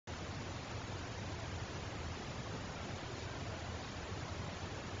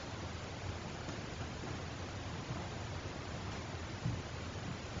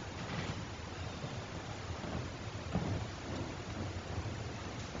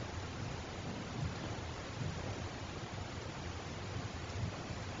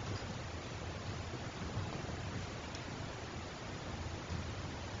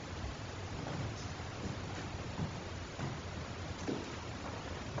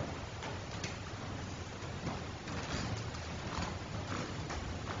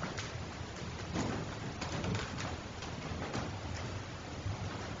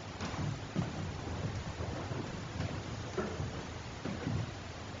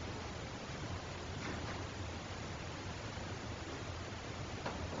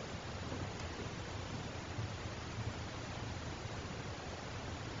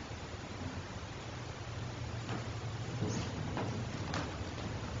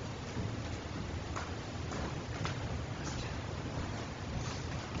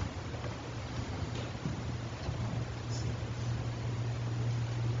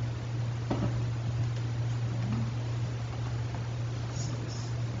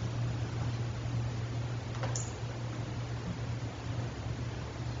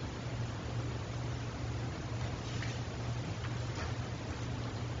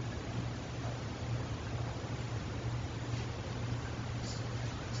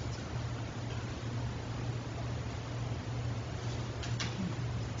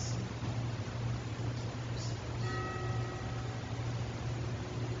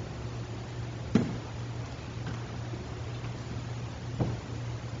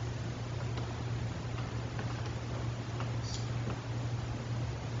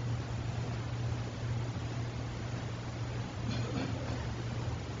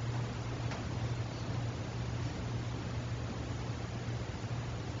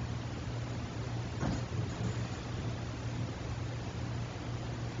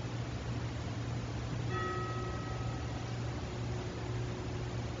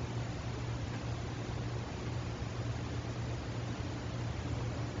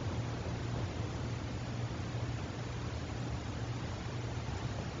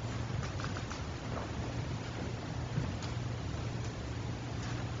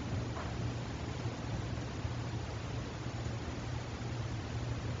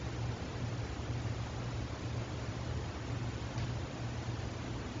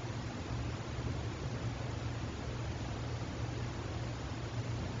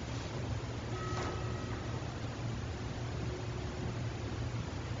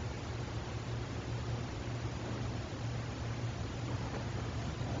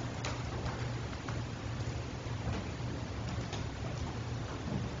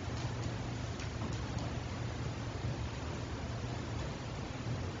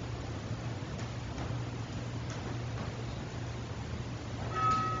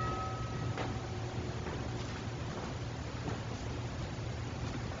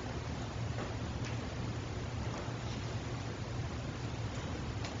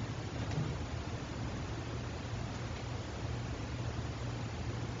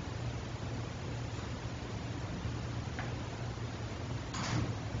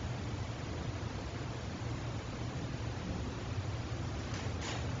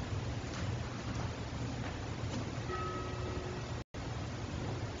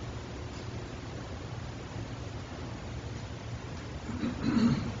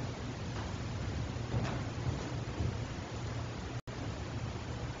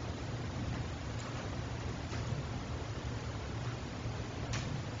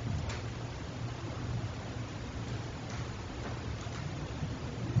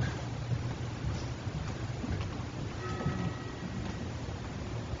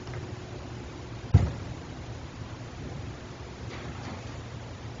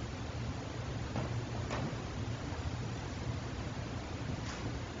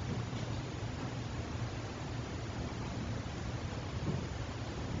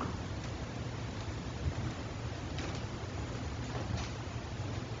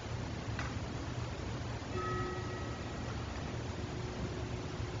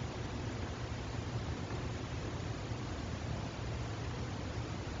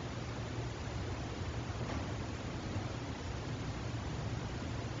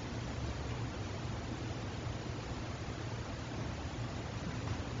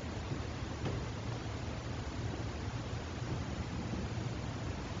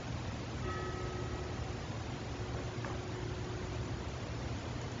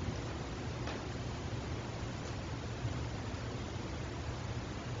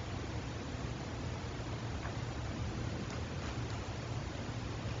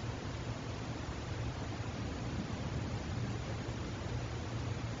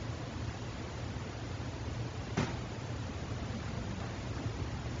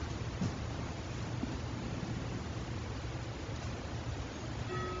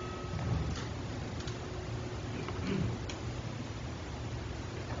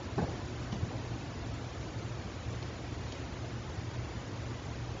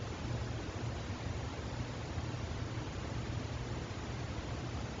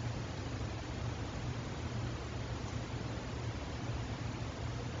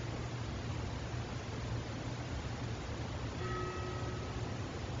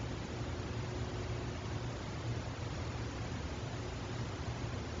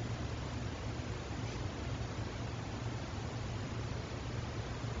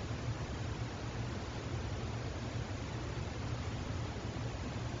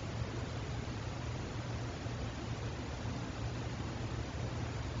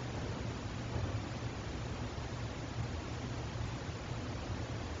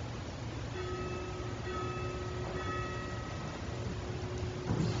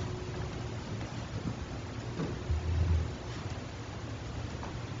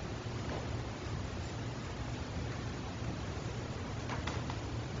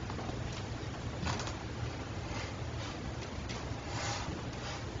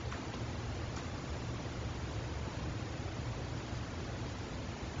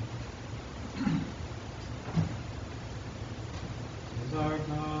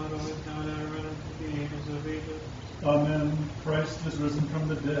risen from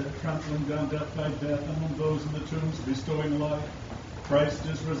the dead, trampling down death by death, and on those in the tombs bestowing life. Christ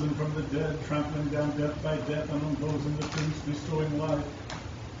is risen from the dead, trampling down death by death, and on those in the tombs bestowing life.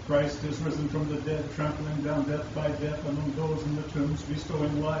 Christ is risen from the dead, trampling down death by death, and on those in the tombs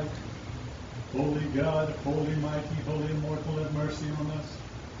bestowing life. Holy God, holy mighty, holy immortal, have mercy on us.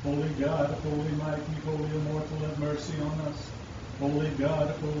 Holy God, holy mighty, holy immortal, have mercy on us. Holy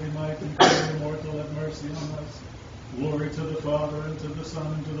God, holy mighty, holy immortal, have mercy on us. Glory to the Father, and to the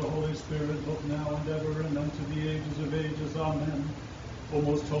Son, and to the Holy Spirit, both now and ever, and unto the ages of ages. Amen. O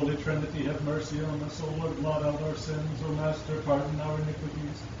most holy Trinity, have mercy on us. O Lord, blot out our sins. O Master, pardon our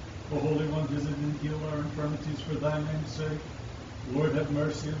iniquities. O Holy One, visit and heal our infirmities for thy name's sake. Lord, have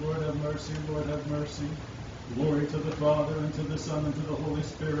mercy. Lord, have mercy. Lord, have mercy. Glory to the Father, and to the Son, and to the Holy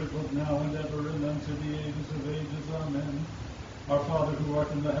Spirit, both now and ever, and unto the ages of ages. Amen. Our Father, who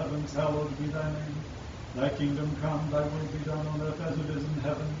art in the heavens, hallowed be thy name. Thy kingdom come, thy will be done on earth as it is in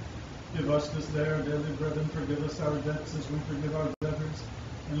heaven. Give us this day our daily bread, and forgive us our debts as we forgive our debtors.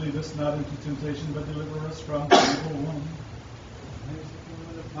 And lead us not into temptation, but deliver us from the evil one.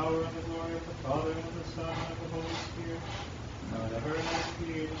 And the power and the glory of the Father, and of the Son, and of the Holy Spirit, now and ever, and unto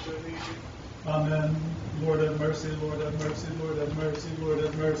the ages of ages. Amen. Lord have mercy, Lord have mercy, Lord have mercy, Lord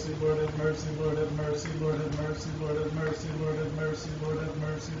have mercy, Lord have mercy, Lord have mercy, Lord have mercy, Lord have mercy, Lord have mercy, Lord have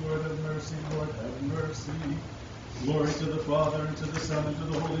mercy, Lord have mercy, Lord have mercy. Glory to the Father, and to the Son, and to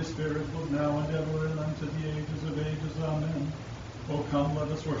the Holy Spirit, both now and ever, and unto the ages of ages. Amen. O come, let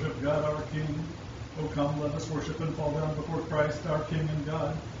us worship God our King. O come, let us worship and fall down before Christ our King and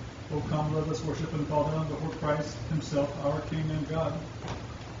God. O come, let us worship and fall down before Christ himself our King and God.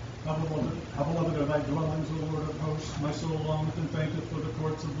 How beloved are thy dwellings, O Lord of hosts. My soul longeth and fainteth for the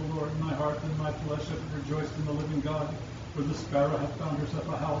courts of the Lord. My heart and my flesh have rejoiced in the living God. For the sparrow hath found herself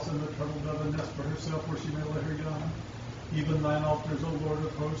a house, and the turtle dove a nest for herself, where she may lay her young. Even thine altars, O Lord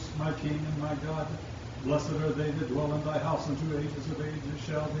of hosts, my King and my God. Blessed are they that dwell in thy house, and to ages of ages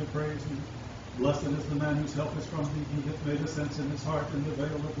shall they praise thee. Blessed is the man whose help is from thee. He hath made a sense in his heart, in the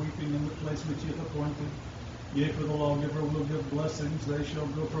vale of weeping, in the place which he hath appointed. Yea, for the lawgiver will give blessings. They shall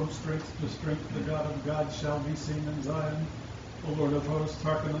go from strength to strength. The God of gods shall be seen in Zion. O Lord of hosts,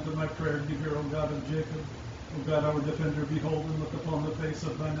 hearken unto my prayer. Give ear, O God of Jacob. O God, our defender, behold and look upon the face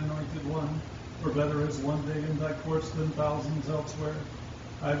of thine anointed one. For better is one day in thy courts than thousands elsewhere.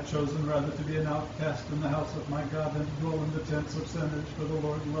 I have chosen rather to be an outcast in the house of my God than to dwell in the tents of sinners. For the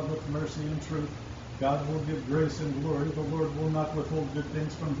Lord loveth mercy and truth. God will give grace and glory. The Lord will not withhold good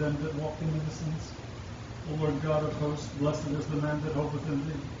things from them that walk in innocence. O Lord God of hosts, blessed is the man that hopeth in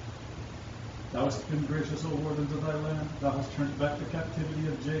thee. Thou hast been gracious, O Lord, unto thy land. Thou hast turned back the captivity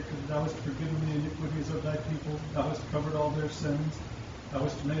of Jacob. Thou hast forgiven the iniquities of thy people. Thou hast covered all their sins. Thou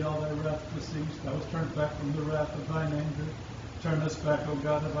hast made all thy wrath to cease. Thou hast turned back from the wrath of thine anger. Turn us back, O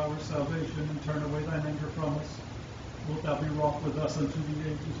God of our salvation, and turn away thine anger from us. Wilt thou be wroth with us unto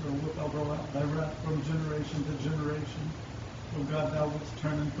the ages, or wilt thou roll out thy wrath from generation to generation? O God, thou wouldst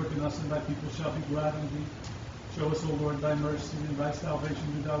turn and quicken us, and thy people shall be glad in thee. Show us, O Lord, thy mercy, and thy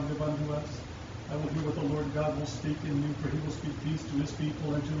salvation do thou give unto us. I will hear what the Lord God will speak in you, for he will speak peace to his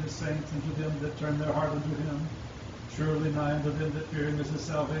people, and to his saints, and to them that turn their heart unto him. Surely nigh unto them that fear him is his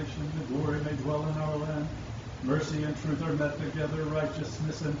salvation. The glory may dwell in our land. Mercy and truth are met together.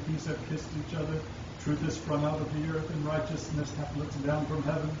 Righteousness and peace have kissed each other. Truth is sprung out of the earth, and righteousness hath looked down from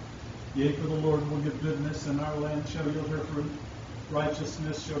heaven. Yea, for the Lord will give goodness, and our land shall yield her fruit.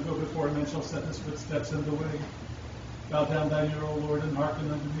 Righteousness shall go before him, and shall set his footsteps in the way. Bow down thine ear, O Lord, and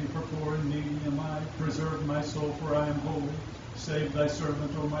hearken unto me, for poor and needy am I. Preserve my soul, for I am holy. Save thy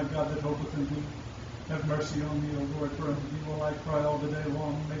servant, O my God, that hopeth in thee. Have mercy on me, O Lord, for unto thee will I cry all the day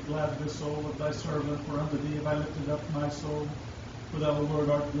long. Make glad the soul of thy servant, for unto thee have I lifted up my soul. For thou, O Lord,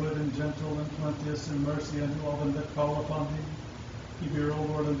 art good and gentle and plenteous in mercy unto all them that call upon thee. Give ear, O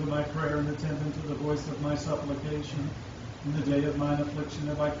Lord, unto my prayer, and attend unto the voice of my supplication. In the day of mine affliction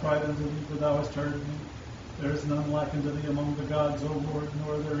have I cried unto thee, for thou hast heard me. There is none like unto thee among the gods, O Lord,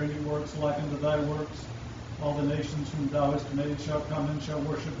 nor are there any works like unto thy works. All the nations whom thou hast made shall come and shall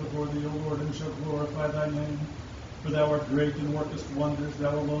worship before thee, O Lord, and shall glorify thy name. For thou art great and workest wonders,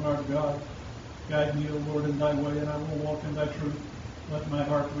 thou alone art God. Guide me, O Lord, in thy way, and I will walk in thy truth. Let my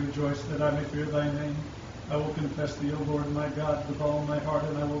heart rejoice, that I may fear thy name. I will confess thee, O Lord, my God, with all my heart,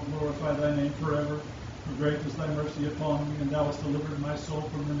 and I will glorify thy name forever. For great is thy mercy upon me, and thou hast delivered my soul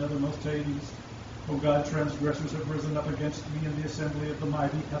from the nethermost Hades. O God, transgressors have risen up against me, and the assembly of the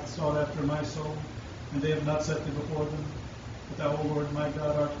mighty hath sought after my soul, and they have not set thee before them. But thou, O Lord, my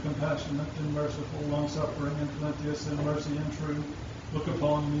God, art compassionate and merciful, long-suffering and plenteous in mercy and truth.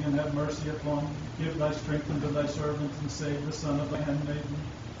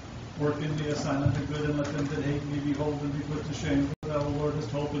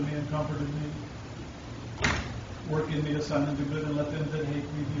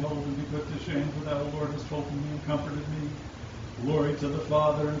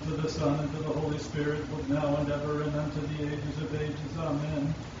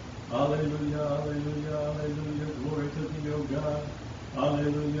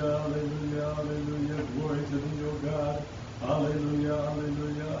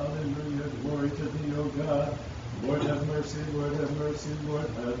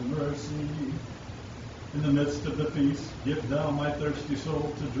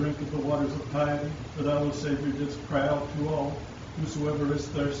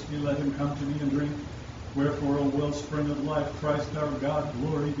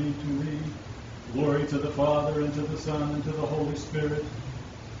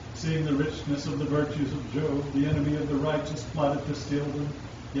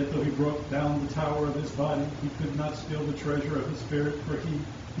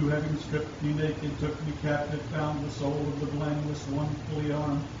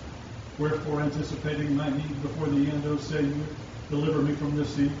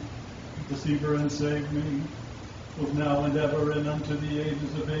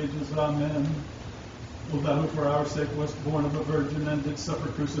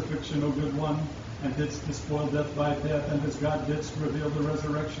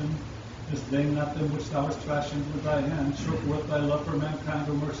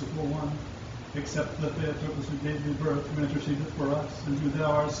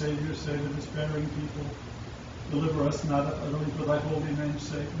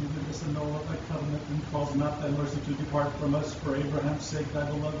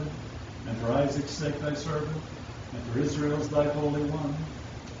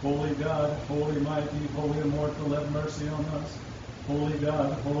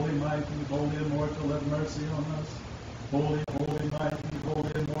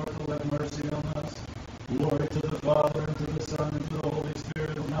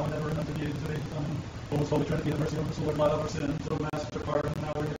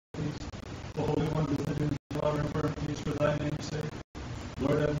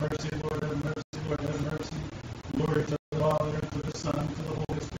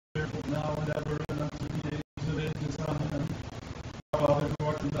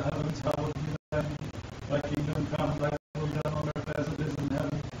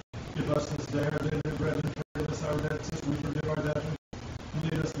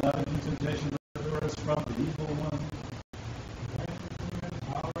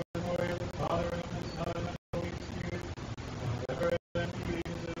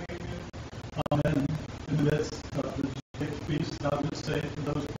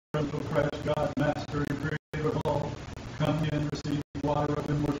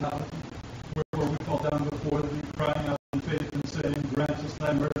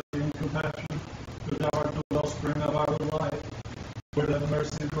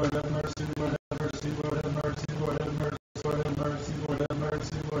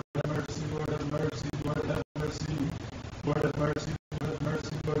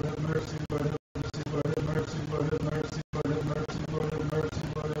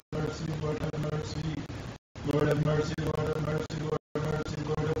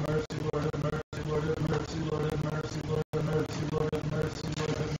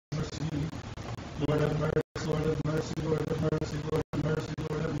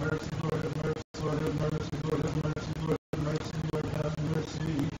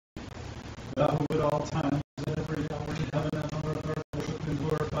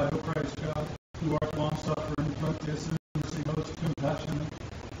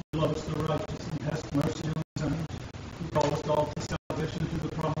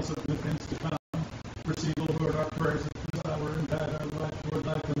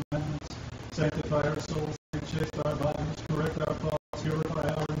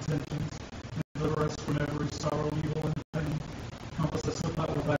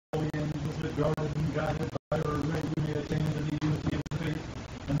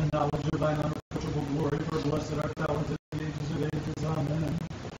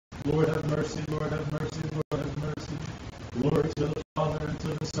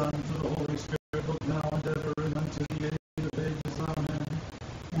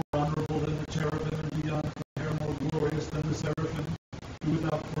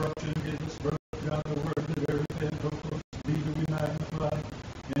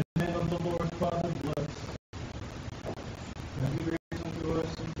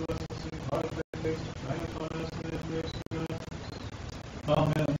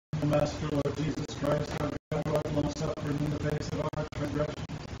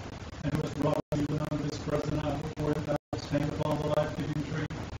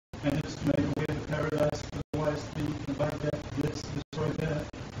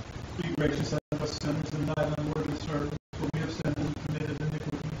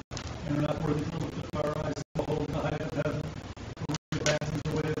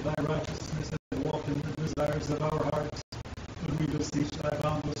 desires of our hearts. When we beseech thy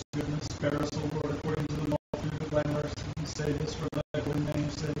boundless goodness, spare us, O Lord, according to the multitude of thy mercy, and save us for thy holy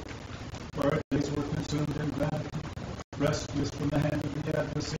name's sake. For our days were consumed in vanity. Rescue us from the hand of the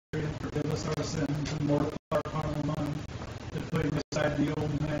adversary, and forgive us our sins, and mortify our carnal mind, that putting aside the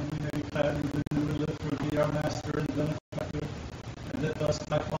old man, we may be clad in the new and live for thee, our master and benefactor, and that thus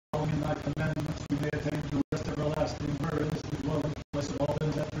by following in thy commandments we may attain to rest everlasting, wherein is the dwelling place of all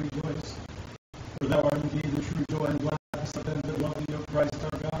them that rejoice. For thou art indeed the true joy and gladness of them that love thee, O Christ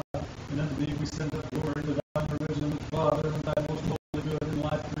our God. And unto thee we send up glory, divine origin of the Father, and thy most holy, good, and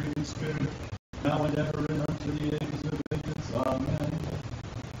life-breathing Spirit, now and ever, and unto the ages of ages. Amen.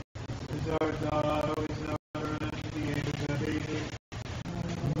 Is our God, always and ever, and unto the ages of ages.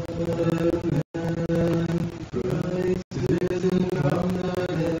 Christ is risen from the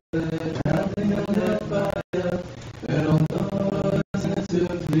dead, trampling on death by death, and on thorns and to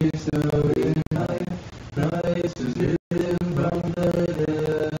flee so in life. Christ is risen from the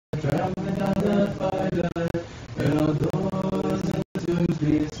dead, trampling on death by death, and on thorns and to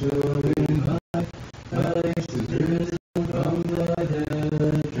flee so in life. Christ is risen from the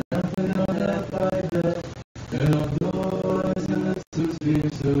dead, trampling on death by death, and on thorns and to flee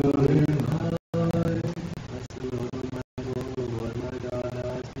so in life.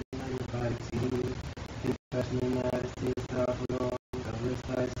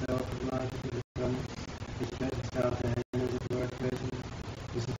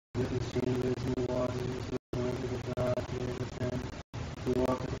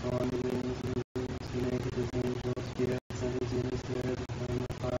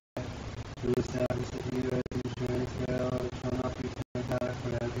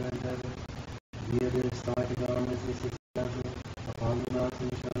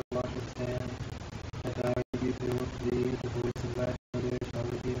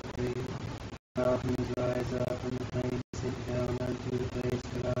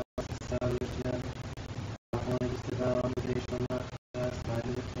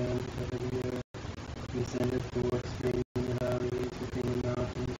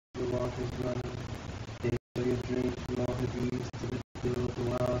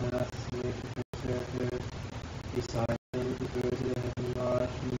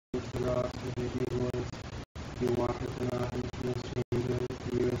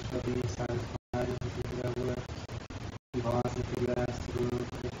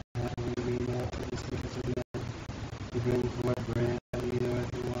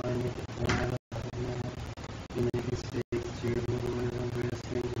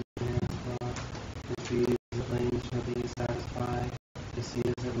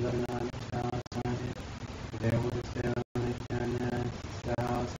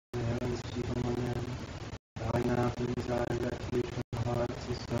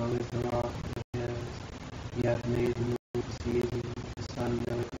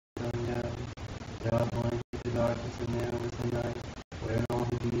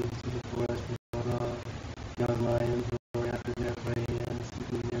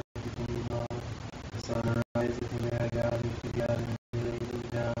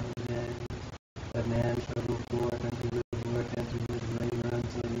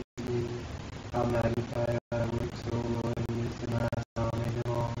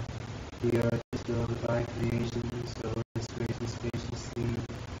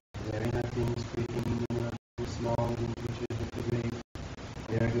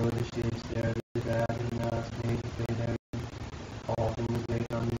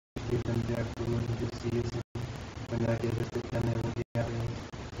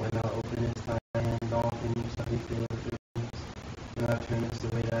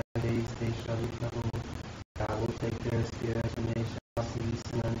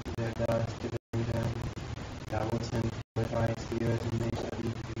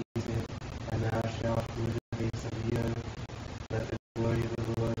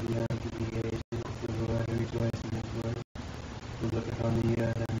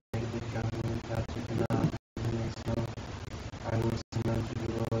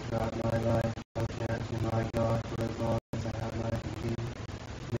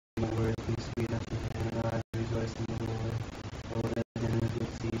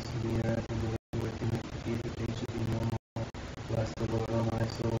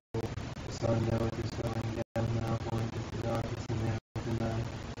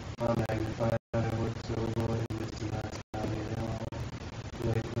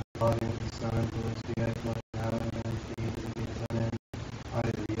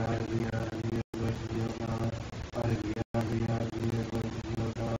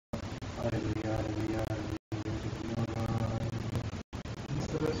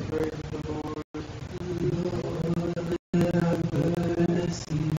 have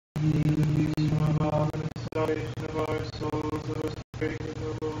mercy. Of all the salvation of our souls, let us pray to the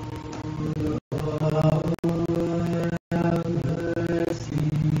Lord. Lord, have mercy.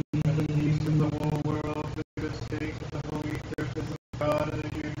 For the peace of the whole world, for the sake of the holy churches of God and the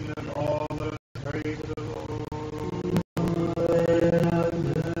union of all, let us pray to the Lord. Lord, have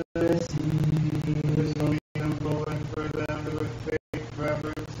mercy. For this holy temple and for them who with faith,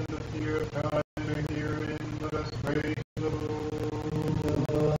 reverence, and the fear of God enter herein, let us pray to the Lord.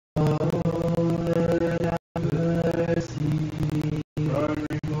 Lord, have mercy. For our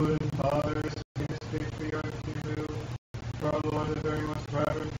Lord fathers, his patriarchs, Hebrew, for our Lord the very most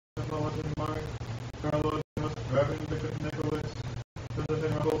reverend Metropolitan Mark, for our Lord the most reverend Bishop Nicholas, for the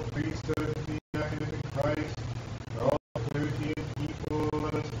venerable priesthood of the diaconate in Christ, for all the clergy and people,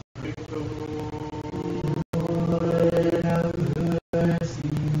 let us pray to the Lord. Lord, have mercy.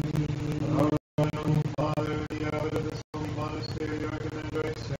 For our Holy Father, the abbot of this holy monastery, the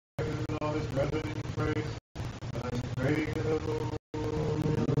archimandrite Seraphim, and all his brethren in Christ, let us pray to the Lord.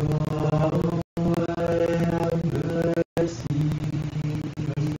 Lord, have mercy.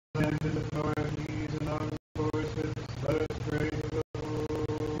 The splendid authorities and armed forces, let us pray to the Lord.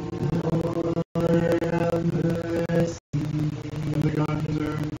 Lord, have mercy. In the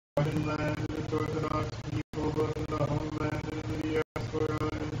God-preserved Prussian land and its Orthodox people, both in the homeland and in the diaspora,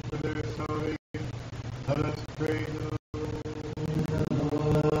 and for their salvation, let us pray to the Lord.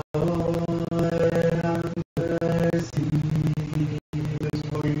 Lord, have mercy. This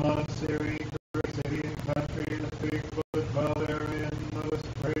holy monastery, for our city and country, and the faithful that dwell therein, let us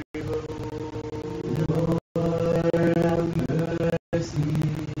pray to the Lord. Lord, have mercy.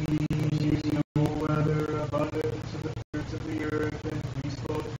 Cease no weather, abundance of the fruits of the earth, and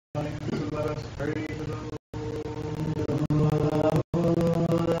peaceful times, so let us pray to the Lord.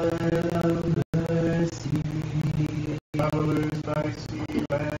 Lord, have mercy. Travelers by sea,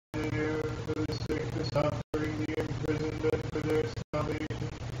 land, and air, for the sick, the suffering, the imprisoned, and for their salvation,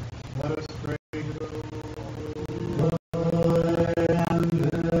 let us pray to the Lord. Lord, have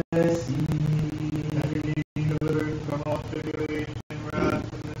mercy. And you be delivered from all tribulation, wrath,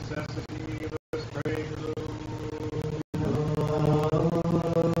 and necessity, let us pray to the Lord.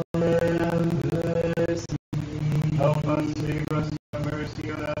 Lord, have mercy. Help us, save us, have mercy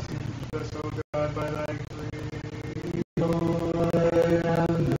on us, and keep us, O God, by thy grace. Lord,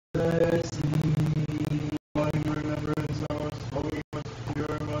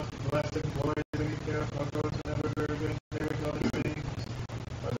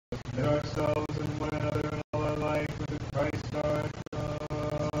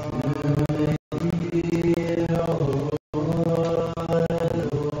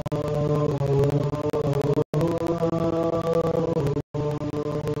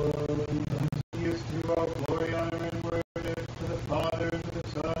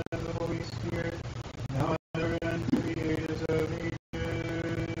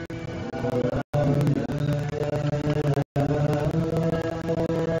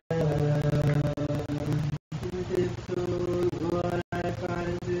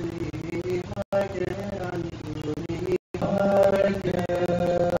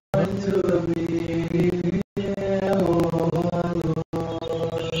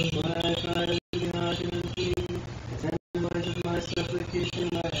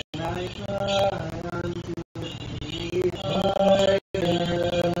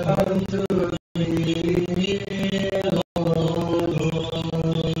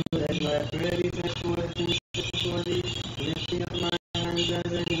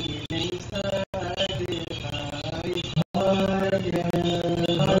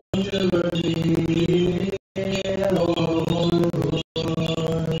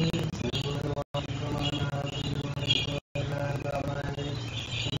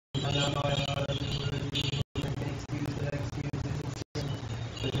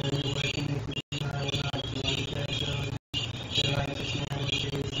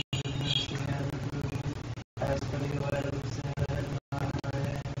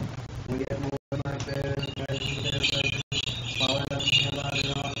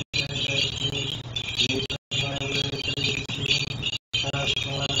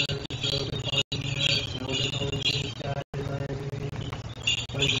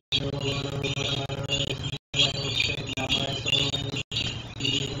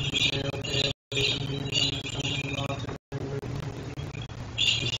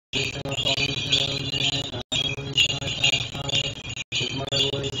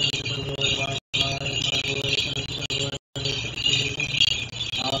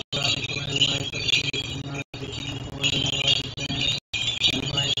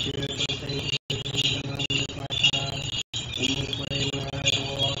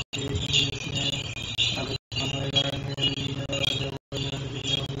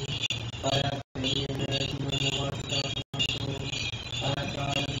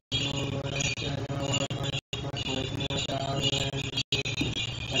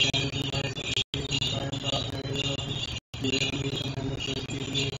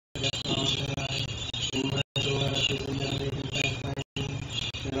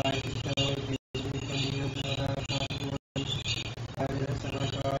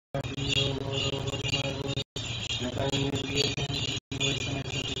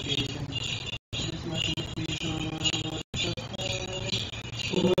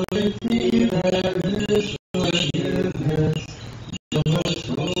 with me there is forgiveness. The most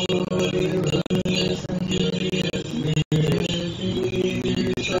holy wilderness and glorious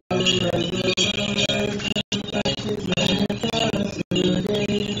liberty. So resurrection touches manifest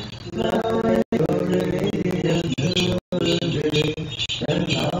today, like a radiant day,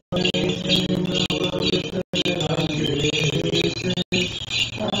 and how in the world of creation,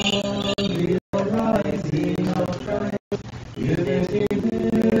 how the rising of Christ, giving me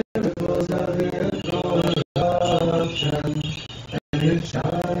miracles of introduction, and it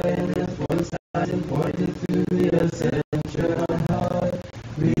shineth forth and pointed to the ascension high,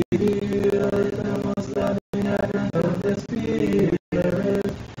 revealed the most loving advent of the Spirit,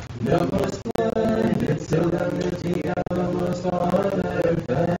 the most splendid solemnity of the most honor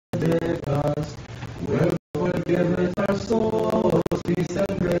Pentecost, wherefore giveth our souls peace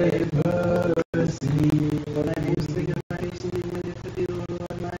and great mercy. For thy name's sake of my nation, even if it be the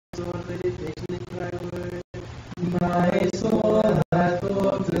Lord, my soul, meditation in thy word. My soul hath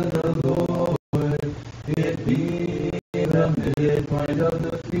hope to the Lord, it being the midpoint of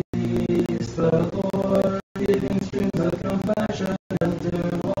the feast, the Lord giving streams of compassion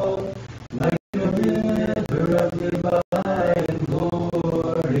unto all, like a river of divine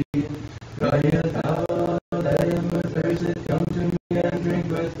glory, crieth out, let him who thirsteth come to me and drink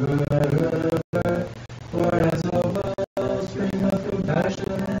with forever. For as a wellspring of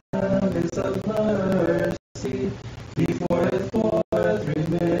compassion and a mist of mercy, before it forth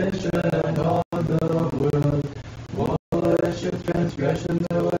remission on the world, washeth transgressions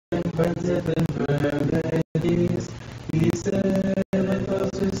away and cleanseth infirmities. He saveth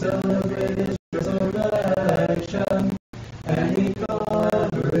those who celebrate his resurrection, and he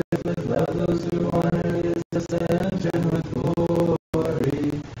covereth with love those who honor his ascension with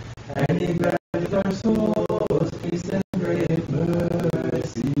glory. And he granteth our souls peace and great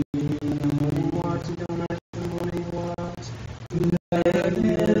mercy. Watch until night the morning watch. Let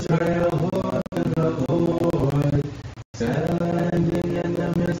Israel hope in the Lord, standing in the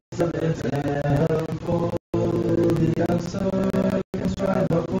midst of the temple, the uncircumcised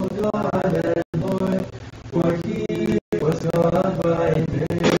vocal God and Lord, for he was God by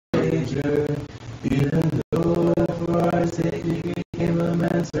nature, even though for our sake he became a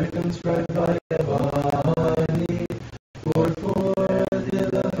man circumscribed by a body. For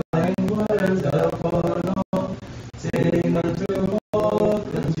the divine words upon all, saying unto all,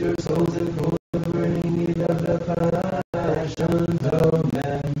 cleanse your souls and cold the burning heat of the passions of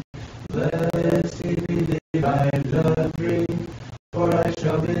men. Blessed be divine blood free, for I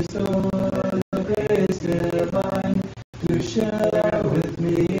shall bestow the grace divine to share with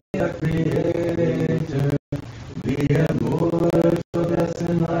me a Creator, be immortal, best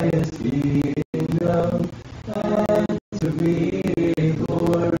in highest kingdom, and to be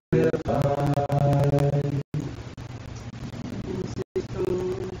glorified.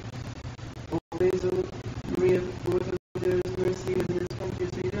 Always, O Maria, forth of there is mercy in this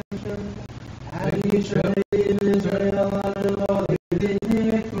country's redemption. And he shall redeem Israel out of all his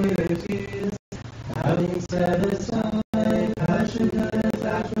iniquities, having set aside passion and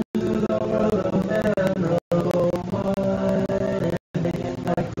attachment to the world of venerable wine, and taking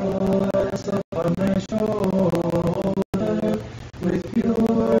my cross upon my shoulder, with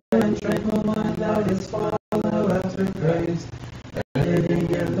pure and tranquil mind thou didst follow after Christ, and living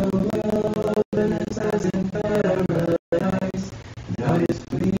in the wilderness as in paradise, thou didst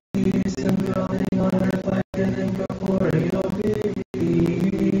please and dwelling on earth like an incorporeal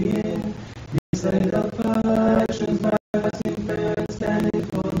being, beside the passions by passing fair and standing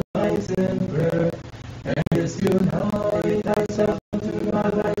full nights in prayer, and didst unite thyself unto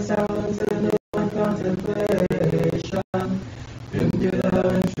God by silence and in contemplation, whom did thou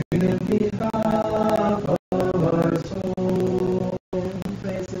entreat in behalf of our soul.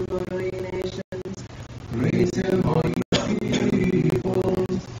 Praise him, all ye nations, praise him, all ye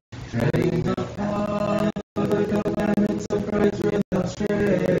peoples, treading the path of the commandments of Christ without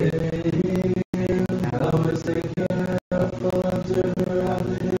straying. Thou wast a careful observer of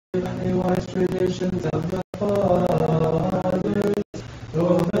the divinely wise traditions of the fathers,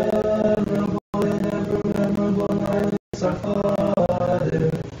 O venerable and ever memorable Marinus our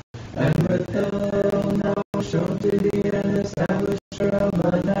Father, and with hell now shown to be an establisher of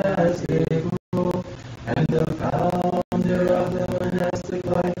monastic rule, and the founder of the monastic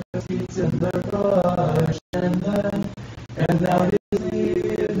life of seats in the Russian land, and thou didst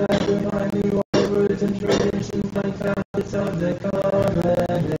leave thy divinely wise words and traditions like tablets of the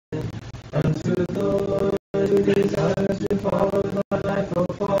covenant, unto those who desire to follow the life of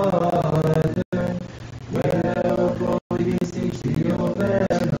Father. Wherefore we beseech thee, O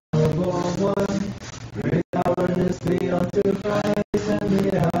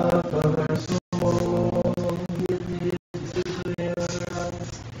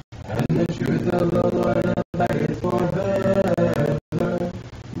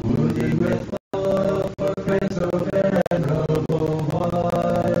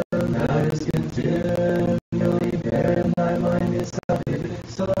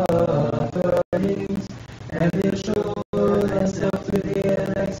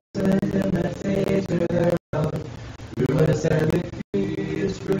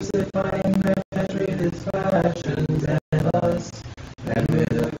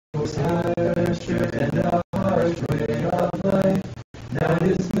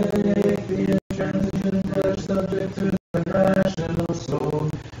Mightiest make the intransigent flesh subject to the rational soul.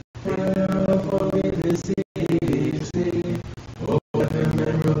 Wherefore we beseech thee, O ever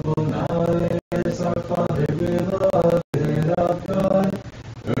memorable nights, our Father, beloved of God,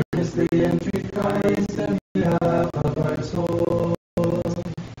 earnestly entreat Christ in behalf of our souls.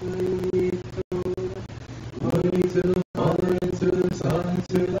 Glory to the Father, and to the Son, and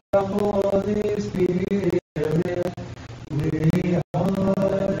to the Holy Spirit. We are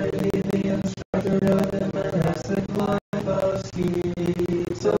the instructor of the monastic life of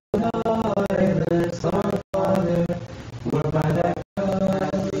St. So silence, our Father, for by that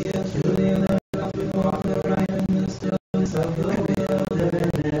God we have truly learned how to walk aright in the stillness of the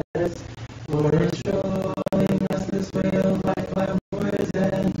wilderness. For in showing us this way of life by words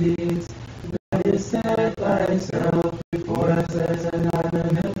and deeds, that is set thyself before us as an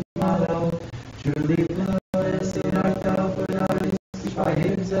adamant model. Truly blessed art thou for thou didst teach by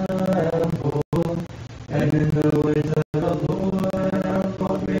example, and in the ways of the Lord our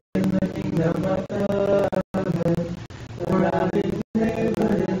corporate in the kingdom of heaven. For having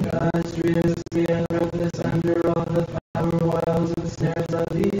favored industriously and reckless under all the power, wiles, and snares of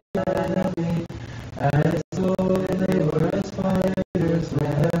the enemy, as though they were as fighters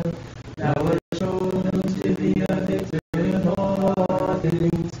web, thou hast shown them to be a victor in all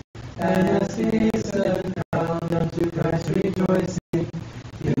things, and hast hastened down unto Christ rejoicing.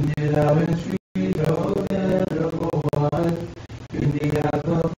 In thee thou entreat, O venerable one, in thee have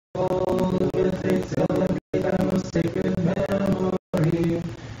uphold with faith celebrate thy most sacred memory,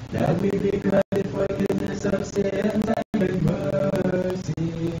 that we be granted forgiveness of sins and great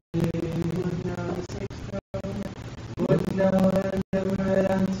mercy. Both now and ever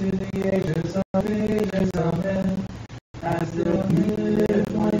and to the ages of ages. Amen. As the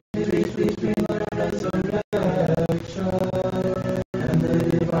midpoint is reached between the resurrection and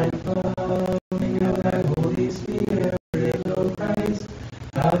the divine coming of thy Holy Spirit, O Christ,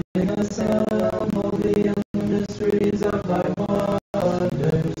 having assembled the mysteries of thy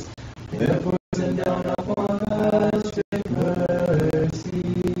wonders, therefore send down upon us great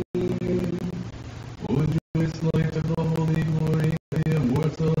mercy. O joyous light of the holy glory, the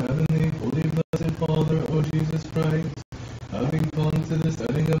immortal, heavenly, holy, blessed Father, O Jesus Christ, having come to the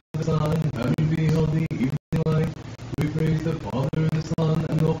setting of the sun, having beheld the evening light, we praise the Father, the Son,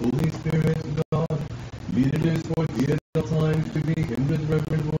 and the Holy Spirit, God. Mediators for the eternal time, to be hymned with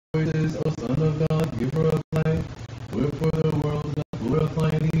reverent voices, O Son of God, giver of life, wherefore the world doth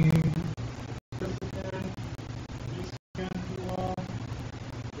glorify thee.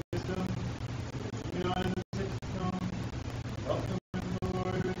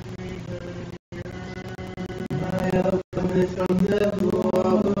 From the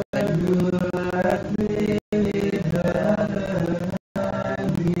Lord who hath made heaven and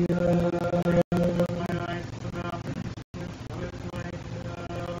the earth.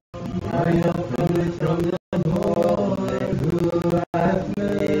 My help cometh from the Lord who hath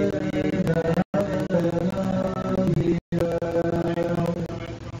made heaven and the earth.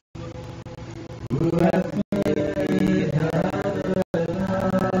 Who hath made heaven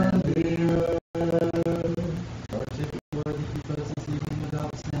and the earth.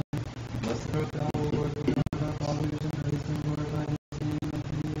 Blessed art thou, O Lord, the God of our fathers, and raised and glorified his name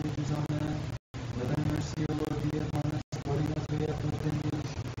unto the ages. Amen. Let thy mercy, O Lord, be upon us, according as we have offended.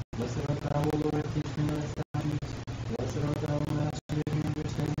 Blessed art thou, O Lord, teach me thy statutes. Blessed art thou, Master, give me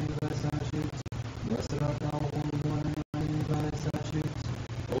understanding of thy statutes. Blessed art thou, Holy One, enlightening me by thy statutes.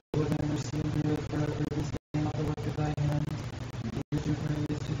 O Lord, thy mercy endureth forever, this day not the work of thy hands. To thee is due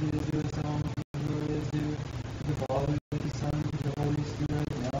praise, to thee is due sound, to the glory is due, to the Father, to the Son, and to the Holy Spirit,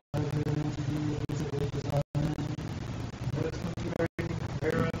 now and ever, and to the ages of ages. Amen. Let us come to Mary,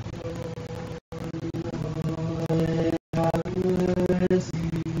 prayer unto the Lord. Lord, have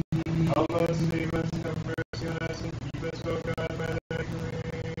mercy. How much thee must have mercy on us and keep us, O God, by thy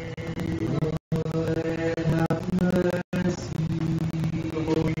grace. Lord, have mercy. The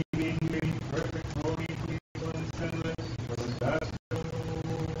holy, being made perfect, holy, peaceful, and sinless, for the fast of the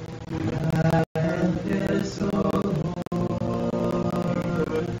Lord. Grant this, O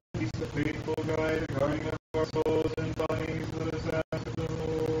Lord. Peace, the faithful guide, guarding of our souls and bodies, let us ask of the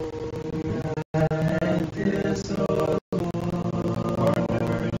Lord. Grant this, O Lord. Pardon and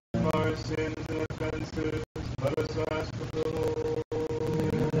remission of our sins and offenses, let us ask of the Lord.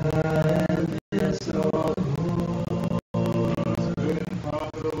 Grant this, O Lord. Good and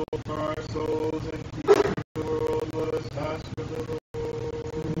profitable for our souls and peace in the world, let us ask of the Lord.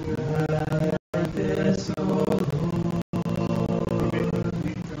 Grant this, O Lord. In the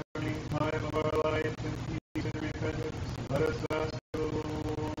complete turning time of our life and peace and repentance, let us ask of the Lord.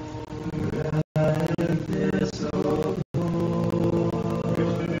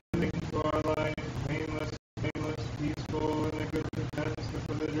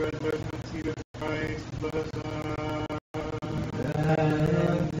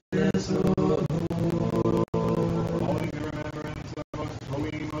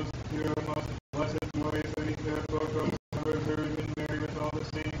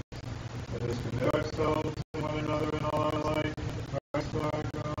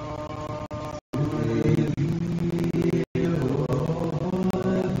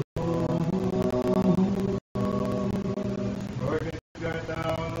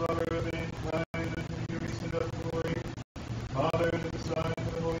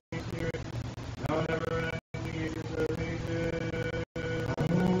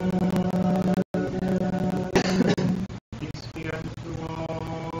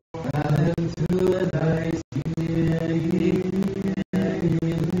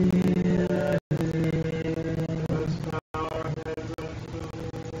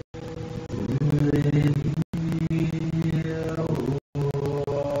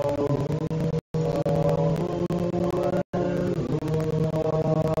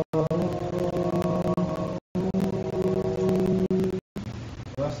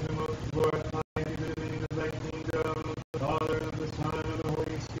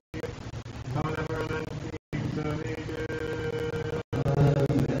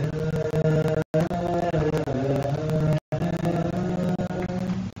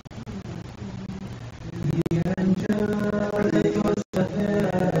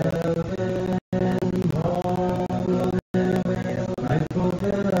 frightful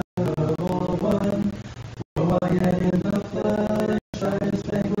venerable one. For while yet in the flesh I just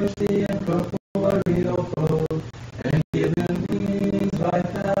vanquished the incorporeal foe, and given these by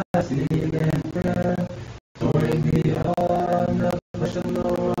fasting and prayer, soaring beyond the flesh and the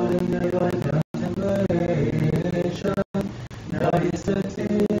world in divine contemplation. Now he sits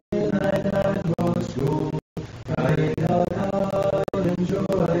in thine utmost goal, crying out in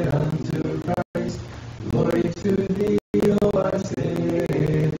joy unto Christ. Glory to thee, O our Savior.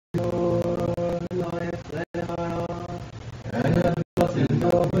 I fled far and have dwelt in the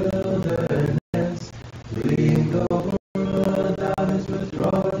wilderness, fleeing the world. Thou hast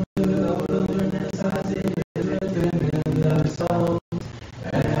withdrawn to the wilderness, as it is written in the Psalms.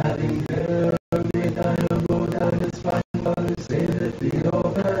 And having there made thine abode, thou didst find God who saveth thee, O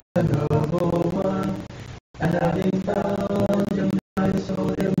venerable one. And having found him, thy soul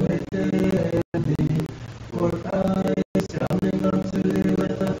him within thee. For Christ coming unto thee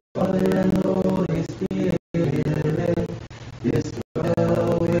with the Father and the Holy Spirit, is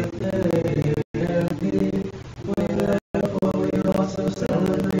dwell within thee. Wherefore we also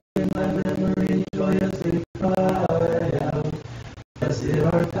celebrate thy memory joyously, cry out. Blessed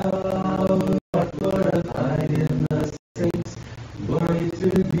art thou, who art glorified in the saints. Glory to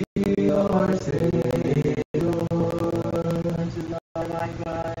thee, O our Savior. Unto thou, my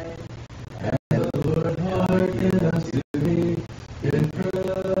guide. And the Lord hearken unto me, in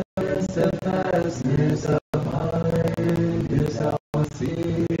prayer and steadfastness of mind. Is thou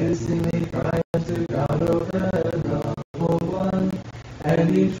unceasingly cry unto God, O venerable one, and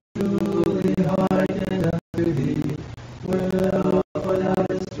he truly hearken unto thee. Wherefore thou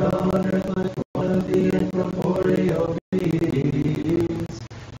didst dwell on earth like one of the incorporeal beings.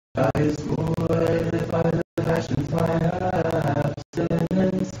 Thou didst mortify the passions by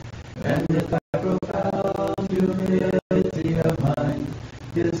abstinence, and with thy profound humility of mind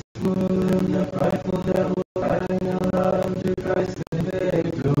didst wound the frightful devil, crying aloud unto Christ in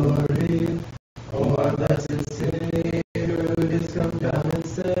victory. O our blessed Savior, who didst come down and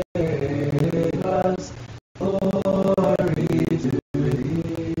save us, glory to thee.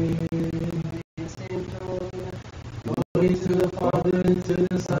 Glory to the Father, and to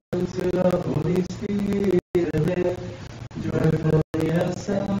the Son, and to the Holy Spirit. Joyfully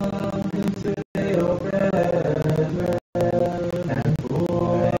ascend into Deo brethren, and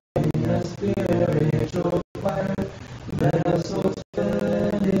forming a spiritual choir, let us all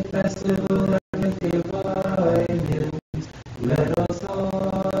spend a festival and divine hymns. Let us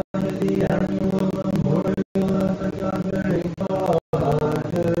honor the annual memorial of the God-bearing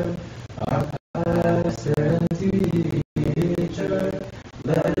Father, our pastor and teacher.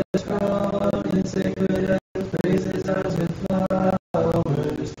 Let us crown in sacred and praises as with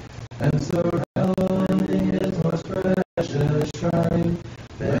flowers, and surrounding his most precious shrine,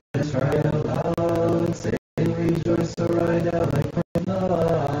 let us cry aloud, saying, rejoice, so ride out like from the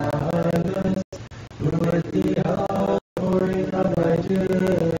heavens, who with the outpouring of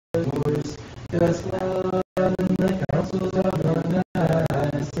righteous voice does gladden the counsels of the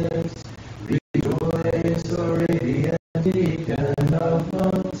masses. Rejoice, O radiant beacon of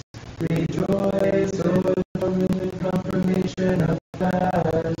monks, rejoice, O adornment confirmation of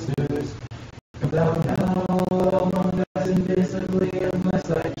pastors. Come thou now among us invisibly, and bless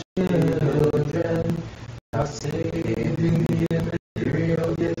thy children, thou saving the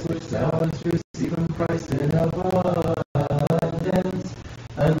immaterial gifts which thou hast received from Christ in abundance,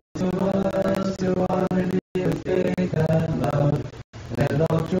 unto us to honor thee with faith and love, and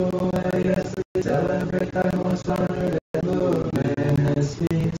all joyously celebrate thy most honored and luminous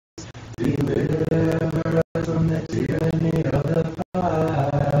feast. Deliver us from the tyranny of the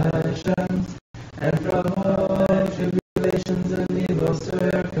passions, and from all tribulations and evil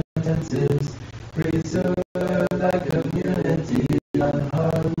circumstances. Preserve thy community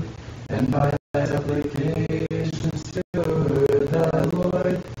unharmed, and by thy supplications to the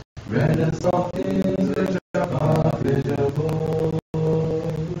Lord, grant us all things which are profitable.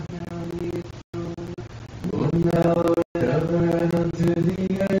 Now ever and unto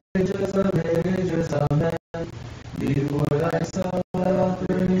the ages of ages, amen. Before thy Son,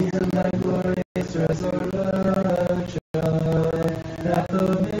 offerings and thy glorious resurrection, at the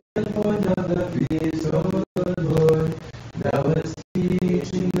midpoint of the feast, O Lord, thou wast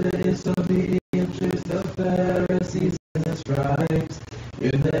teaching the disobedient Jews, the Pharisees and the scribes,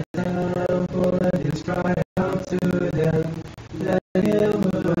 in the temple, and didst cry out to them, let him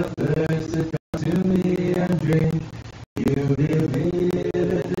who hath thirsted come to me and drink.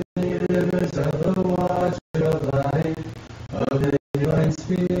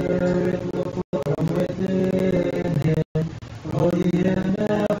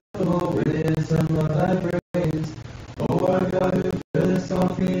 some of thy praise. O our God, who fillest all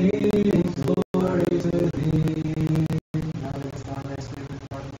things, glory to thee. Now that is God, thy spirit with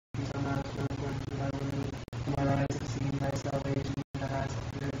pardon, peace on earth, according to thy word. For my eyes have seen thy salvation, and thou hast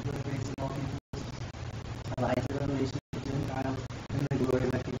prepared for the face of all peoples, a light to revelation of the Gentiles, and the glory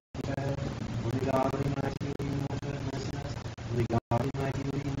of thy people forever. Only God, only mighty, only immortal, have mercy on us. Only God, only mighty,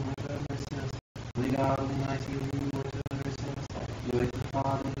 only immortal, have mercy on us. Only God, only mighty, only immortal, have mercy on us. Glory to the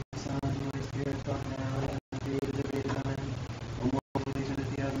Father, and to the Son, and to the Holy Spirit, both now and in the age of ages. Amen. O most holy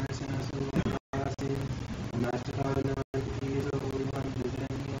Trinity, have mercy on us, O Lord, of all our sins. O Master, Father, and Lord, the He is the Holy One, visit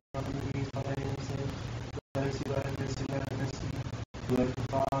and heal all the disease, Father, and sin. Mercy, Lord, have mercy, Lord, have mercy. Glory to the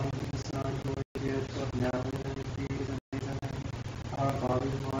Father, and to the Son, and to the Holy Spirit, both now and in the age of ages. Amen. Our Father,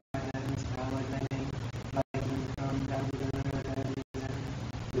 who art in heaven, hallowed be thy name. Thy kingdom come, down to the earth, as it is in heaven.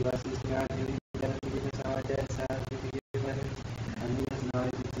 Give us this day our daily bread, and forgive us our debts, as we forgive debtors. And lead us not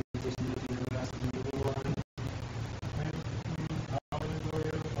into temptation, but deliver us from evil. One.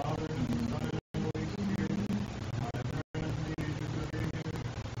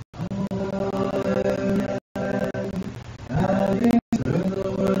 Having turned the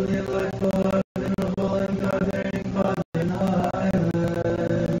worldly life forward in a full and gathering fun in our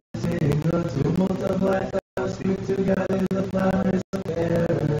island, seeing the tumult of life that speak together the flowers of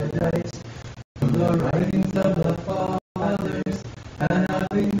paradise from the writings of the fathers, and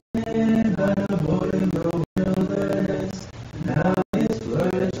having been by the board in the wilderness, now is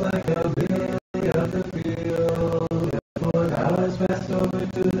flourished like a lily of the field. Therefore thou hast passed over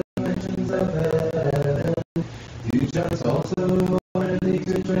to the dimensions of heaven. Teach us also orderly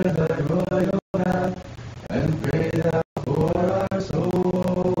to tread thy royal path, and pray thou for our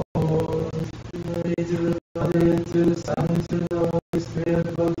souls. Glory to the Father, and to the Son, and to the Holy Spirit,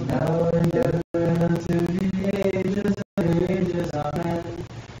 both now and ever, and unto the ages of ages. Amen.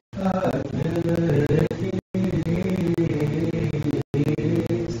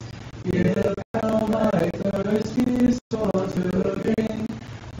 Give thou my thirsty soul to drink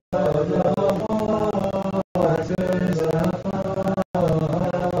of the waters of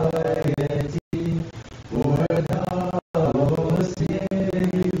piety, for thou, O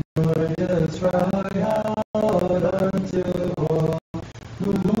Savior, dost cry out unto all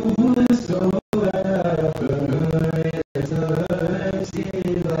whosoever is thirsty,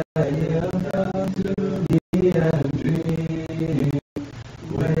 let him come to me and drink.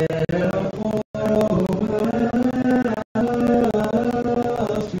 Wherefore,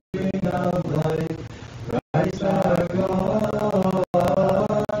 spring of life, Christ our God,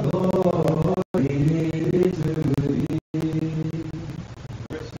 glory to thee.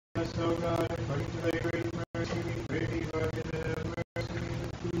 Mercy on us, O God, according to thy great mercy, we pray thee, hearken and have mercy.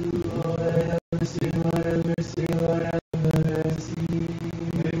 Lord, have mercy, Lord, have mercy, Lord, have mercy.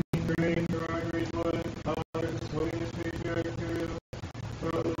 And we pray for our great Lord and Father, His Holiness Patriarch Kirill, for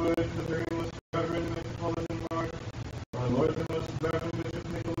our Lord, the very most Reverend Metropolitan Mark, our Lord, the most Reverend Bishop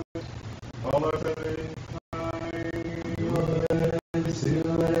Nicholas, all our brethren in Christ. Lord, have mercy,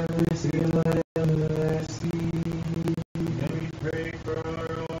 Lord, have mercy, Lord, have mercy. And we pray for our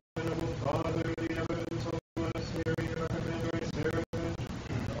honorable Father, the evidence of monastery, our commander, Seraphim,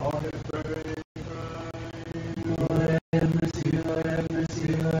 all his brethren in Christ. Lord, have mercy, Lord, have mercy,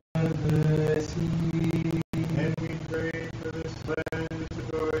 Lord, have mercy. And we pray for this land, its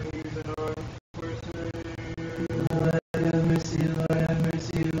authorities, and our forces. Lord, have mercy, Lord, have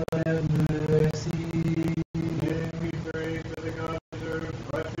mercy, Lord, have mercy. And we pray for the God-preserved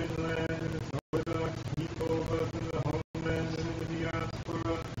Russian land and its Orthodox people, both in the homeland and in the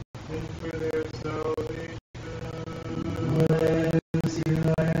diaspora, and for their salvation. Lord, have mercy,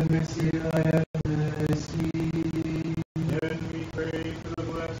 Lord, have mercy, Lord, have mercy. And we pray for the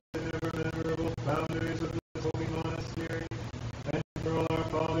blessed and ever memorable founders of this holy monastery, and for all our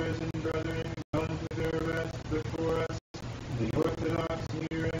fathers and brethren gone to their rest before us, the Orthodox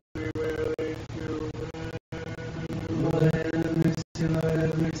here and everywhere they do. Lord, have mercy, Lord,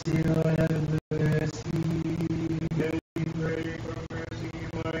 have mercy, Lord, have mercy. And we pray for mercy,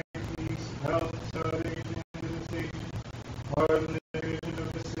 life, peace, health, salvation, and visitation, pardon and remission of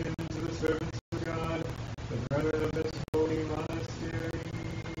the sins of the servants of God, the brethren of this holy monastery.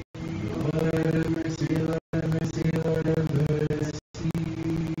 Lord, have mercy, Lord, have mercy, Lord, have mercy.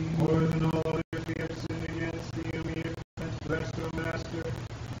 More than all others we have sinned against thee, and we have transgressed, O Master.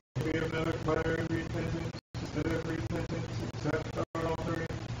 We have not acquired repentance instead of repentance, except our offering.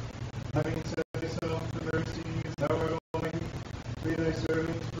 Having set thyself to mercy, as thou art almighty, free thy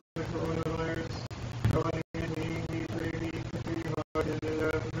servants from the coronavirus. Calling in thee, we pray thee, be hearken and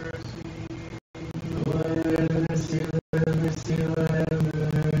have mercy. Lord, have mercy, Lord, have mercy, Lord, have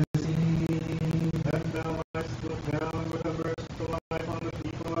mercy.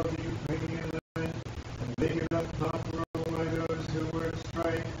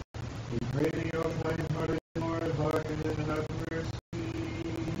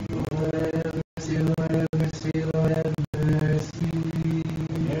 mercy, Lord, have mercy, Lord, have mercy.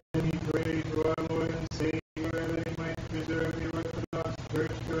 And we pray to our Lord and Savior that he might preserve the Orthodox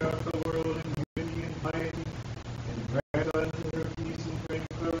Church throughout the world in unity and piety, and grant unto her peace and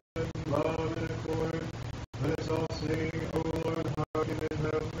tranquility, love and accord. Let us all say, O Lord, hearken and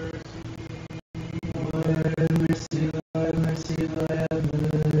have mercy. Lord, have mercy, Lord, have mercy, Lord, have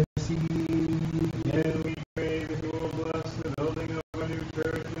mercy. And we pray that you will bless the building of a new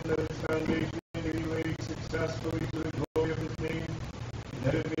church, and that its foundation may be laid successfully to the glory of his name, and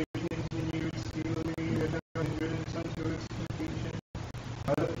that it may be continued speedily and no hindrance unto its completion.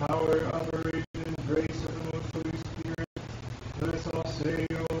 By the power, operation, and grace of the most Holy Spirit, let us all say,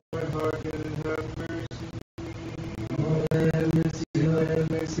 O Lord, hearken and have mercy. Lord, have mercy, Lord, have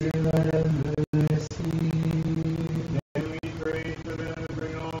mercy, Lord, have mercy. And we pray for them to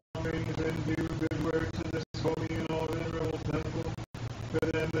bring all things and do good works in this holy and all venerable temple, for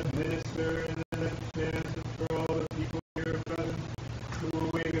them that minister and that chant, and for all the people here present, who will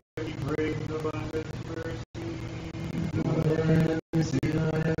wait and be brave and abundant mercy. Lord, have mercy,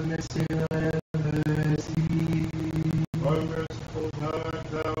 Lord, have mercy, Lord, have mercy. Our merciful God,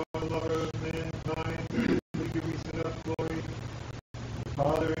 thou lover of mankind, to you we send up glory, the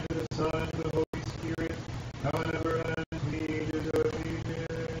Father, and to the Son, and to the Holy Spirit, now and ever, and unto the ages of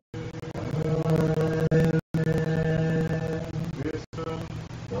ages. Amen. Wisdom,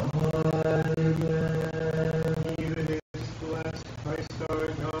 Amen. he that is blessed, Christ our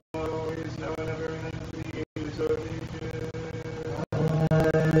God, always, now and ever, and unto the ages of ages. Amen.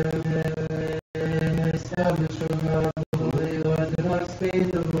 Establish, O God, the holy Orthodox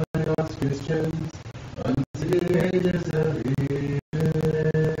faith of Orthodox Christians unto the ages of ages.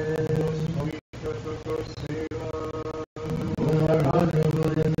 Holy Church of God, save us. O our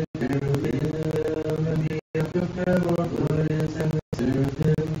honorable and the cherubim, and the incomparable glorious and the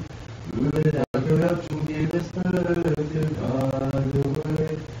seraphim, who without corruption gave us birth to God the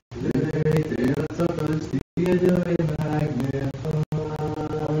Word, the very things of us be adored and magnified.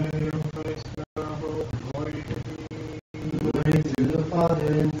 Glory of Christ, our hope, glory to thee. Glory to the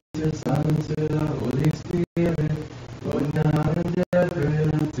Father, and to the Son, and to the Holy Spirit, both now and ever,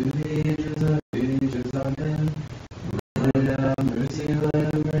 and unto the ages of ages. Amen. Lord, have mercy, Lord,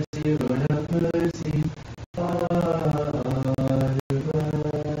 have mercy, Lord, have mercy. Amen.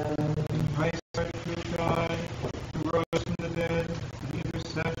 Christ, our true God, who rose from the dead, the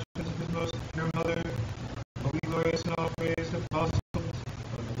intercessions of his most pure mother, holy, glorious, and all praised apostles,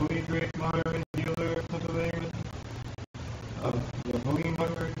 of the holy great martyr and healer Pantaleon, of the holy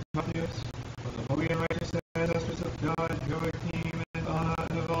martyr Matthias, of the holy and righteous ancestors of God, Joachim and Anna,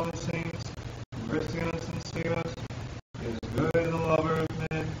 and of all the saints, have mercy on us and save us, is good and the lover of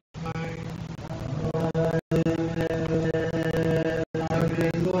mankind. Our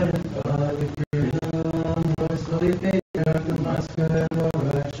great Lord and Father, most holy patriarch of Moscow and of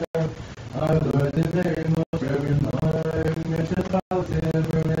Russia, our Lord the very most reverend Lord, Metropolitan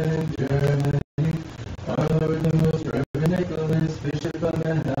in Germany, our Lord the most reverend Nicholas, Bishop of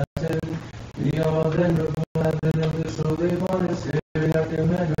Manhattan, the all venerable